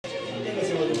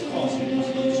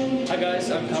Hi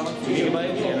guys, I'm Colin from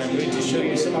Gigabyte, and I'm going to show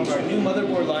you some of our new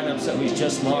motherboard lineups that we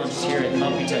just launched here at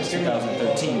Computex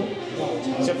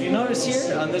 2013. So if you notice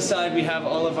here, on this side we have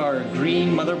all of our green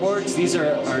motherboards. These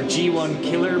are our G1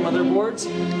 killer motherboards.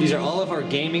 These are all of our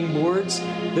gaming boards.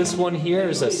 This one here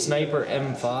is a Sniper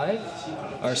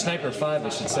M5, or Sniper 5 I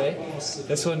should say.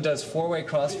 This one does 4-way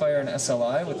crossfire and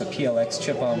SLI with a PLX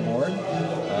chip on board.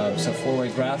 So 4-way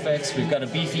graphics. We've got a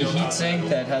beefy heatsink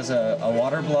that has a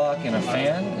water block and a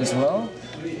fan as well.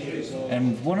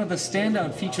 And one of the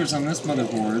standout features on this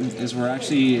motherboard is we're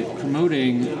actually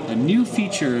promoting a new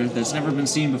feature that's never been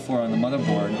seen before on the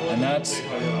motherboard, and that's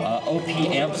OP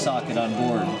amp socket on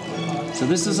board. So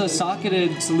this is a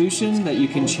socketed solution that you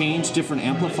can change different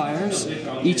amplifiers.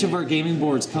 Each of our gaming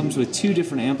boards comes with 2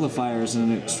 different amplifiers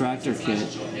and an extractor kit.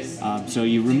 So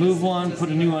you remove one, put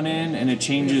a new one in, and it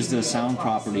changes the sound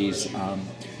properties.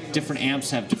 Different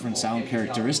amps have different sound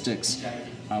characteristics.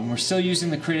 We're still using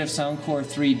the Creative Sound Core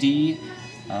 3D.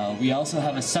 We also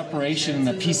have a separation in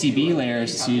the PCB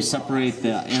layers to separate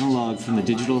the analog from the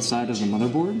digital side of the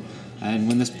motherboard. And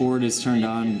when this board is turned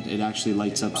on, it actually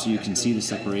lights up so you can see the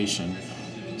separation.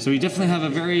 So we definitely have a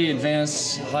very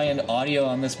advanced high-end audio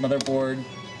on this motherboard.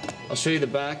 I'll show you the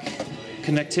back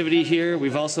connectivity here.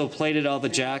 We've also plated all the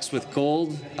jacks with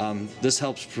gold. This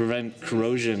helps prevent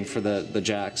corrosion for the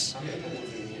jacks.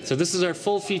 So this is our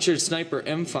full-featured Sniper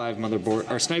M5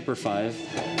 motherboard, or Sniper 5.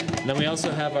 And then we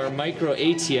also have our Micro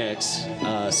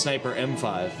ATX Sniper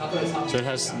M5. So it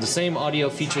has the same audio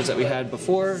features that we had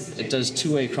before. It does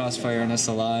 2-way crossfire and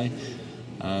SLI.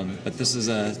 But this is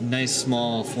a nice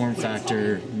small form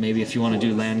factor, maybe if you want to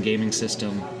do LAN gaming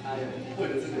system.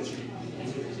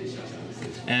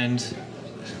 And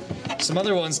some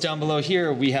other ones down below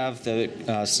here, we have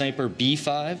the Sniper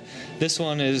B5. This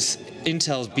one is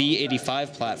Intel's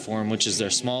B85 platform, which is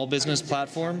their small business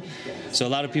platform. So a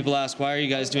lot of people ask, why are you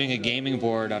guys doing a gaming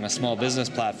board on a small business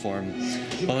platform?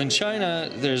 Well, in China,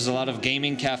 there's a lot of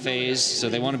gaming cafes, so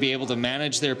they want to be able to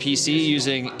manage their PC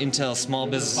using Intel Small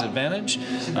Business Advantage.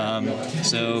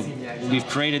 So we've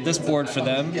created this board for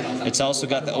them. It's also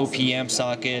got the OP amp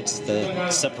socket, the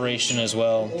separation as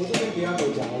well.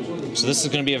 So this is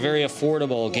going to be a very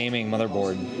affordable gaming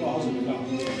motherboard.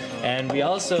 And we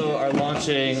also are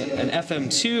launching an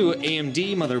FM2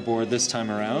 AMD motherboard this time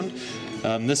around.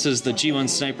 This is the G1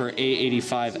 Sniper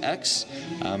A85X,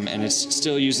 and it's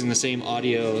still using the same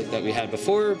audio that we had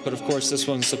before, but of course this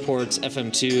one supports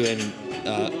FM2 and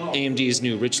AMD's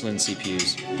new Richland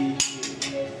CPUs.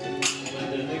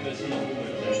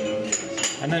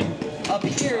 And then up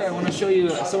here, I want to show you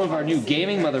some of our new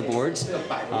gaming motherboards.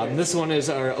 This one is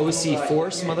our OC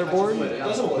Force Motherboard.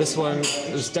 This one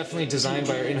is definitely designed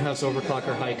by our in-house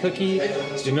overclocker High Cookie.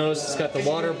 So you notice it's got the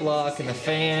water block and the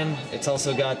fan. It's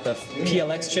also got the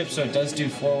PLX chip, so it does do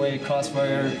 4-way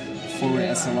crossfire, 4-way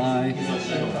SLI.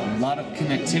 A lot of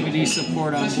connectivity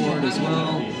support on board as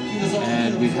well.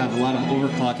 And we have a lot of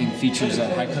overclocking features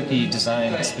that High Cookie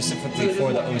designed specifically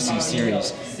for the OC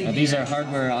series. Now, these are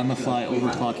hardware on-the-fly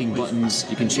overclocking buttons.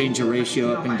 You can change your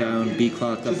ratio up and down, B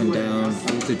clock up and down,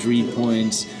 voltage read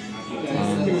points.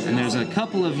 And there's a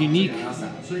couple of unique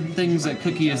things that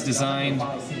Cookie has designed.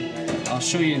 I'll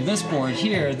show you this board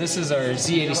here. This is our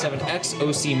Z87 X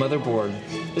Oc Motherboard.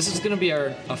 This is going to be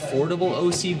our affordable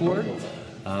OC board.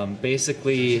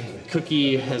 Basically,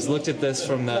 Cookie has looked at this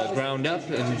from the ground up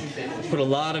and put a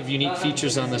lot of unique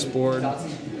features on this board.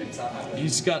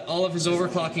 He's got all of his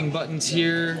overclocking buttons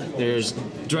here. There's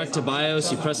direct to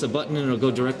BIOS. You press a button and it'll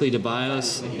go directly to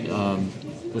BIOS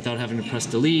without having to press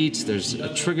delete. There's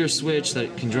a trigger switch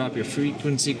that can drop your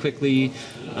frequency quickly.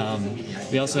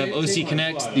 We also have OC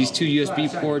Connect, these 2 USB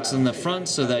ports in the front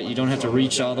so that you don't have to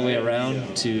reach all the way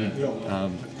around to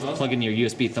plug in your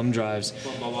USB thumb drives.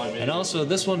 And also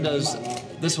this one does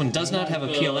not have a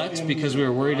PLX because we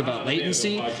were worried about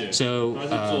latency. So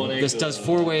this does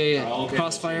 4-way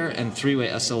crossfire and 3-way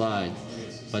SLI.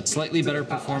 But slightly better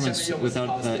performance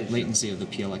without the latency of the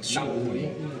PLX chip.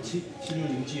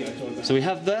 So we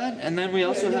have that, and then we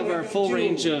also have our full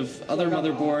range of other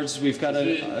motherboards. We've got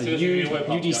a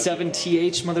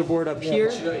UD7TH motherboard up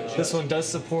here. This one does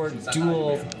support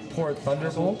dual port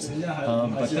Thunderbolt,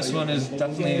 but this one is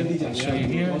definitely, I'll show you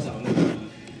here.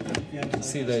 You can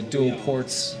see the dual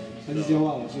ports.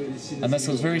 And this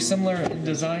was very similar in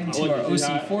design to our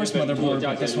OC Force motherboard,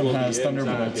 but this one has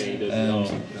Thunderbolt.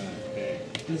 And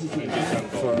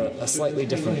for a slightly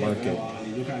different market.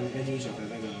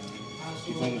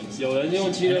有人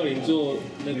用760做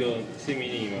那个 C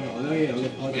mini 吗？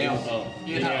没有。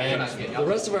The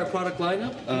rest of our product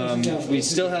lineup, we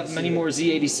still have many more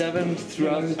Z87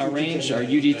 throughout our range, our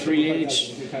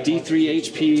UD3H,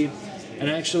 D3HP, And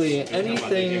actually,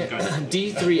 anything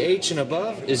D3H and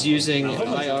above is using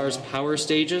IR's power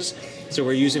stages. So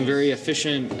we're using very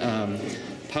efficient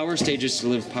power stages to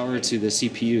deliver power to the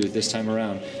CPU this time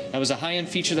around. That was a high-end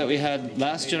feature that we had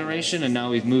last generation, and now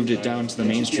we've moved it down to the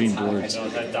mainstream boards.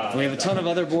 And we have a ton of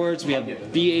other boards. We have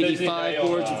B85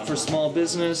 boards for small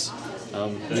business.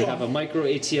 We have a micro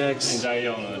ATX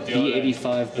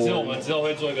B85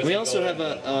 board. We also have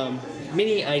a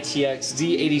mini ITX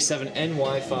D87N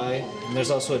Wi-Fi, and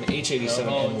there's also an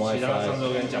H87N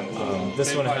Wi-Fi.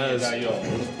 This one has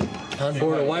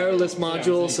onboard a wireless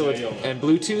module, and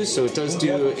Bluetooth, so it does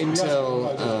do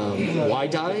Intel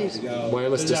WiDi,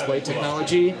 wireless display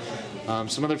technology.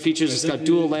 Some other features, it's got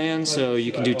dual LAN, so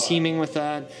you can do teaming with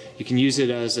that. You can use it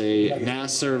as a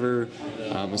NAS server,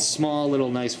 a small little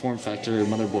nice form factor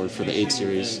motherboard for the 8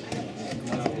 series.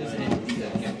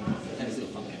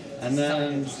 And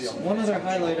then one other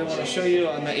highlight I want to show you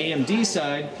on the AMD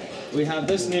side, we have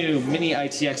this new mini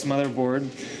ITX motherboard.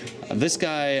 This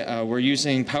guy, we're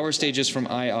using power stages from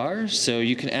IR, so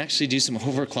you can actually do some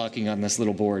overclocking on this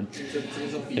little board.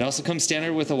 It also comes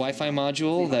standard with a Wi-Fi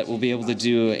module that will be able to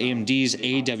do AMD's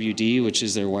AWD, which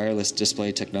is their wireless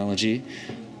display technology.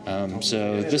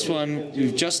 So this one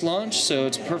we've just launched, so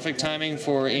it's perfect timing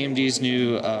for AMD's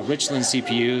new Richland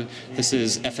CPU. This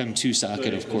is FM2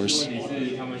 socket, of course.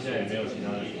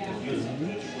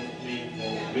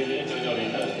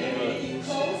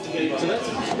 So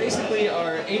that's basically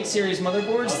our 8 series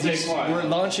motherboards. We're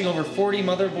launching over 40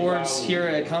 motherboards here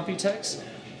at Computex.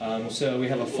 So we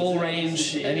have a full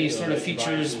range, any sort of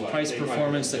features, price,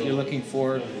 performance that you're looking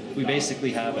for, we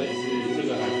basically have it.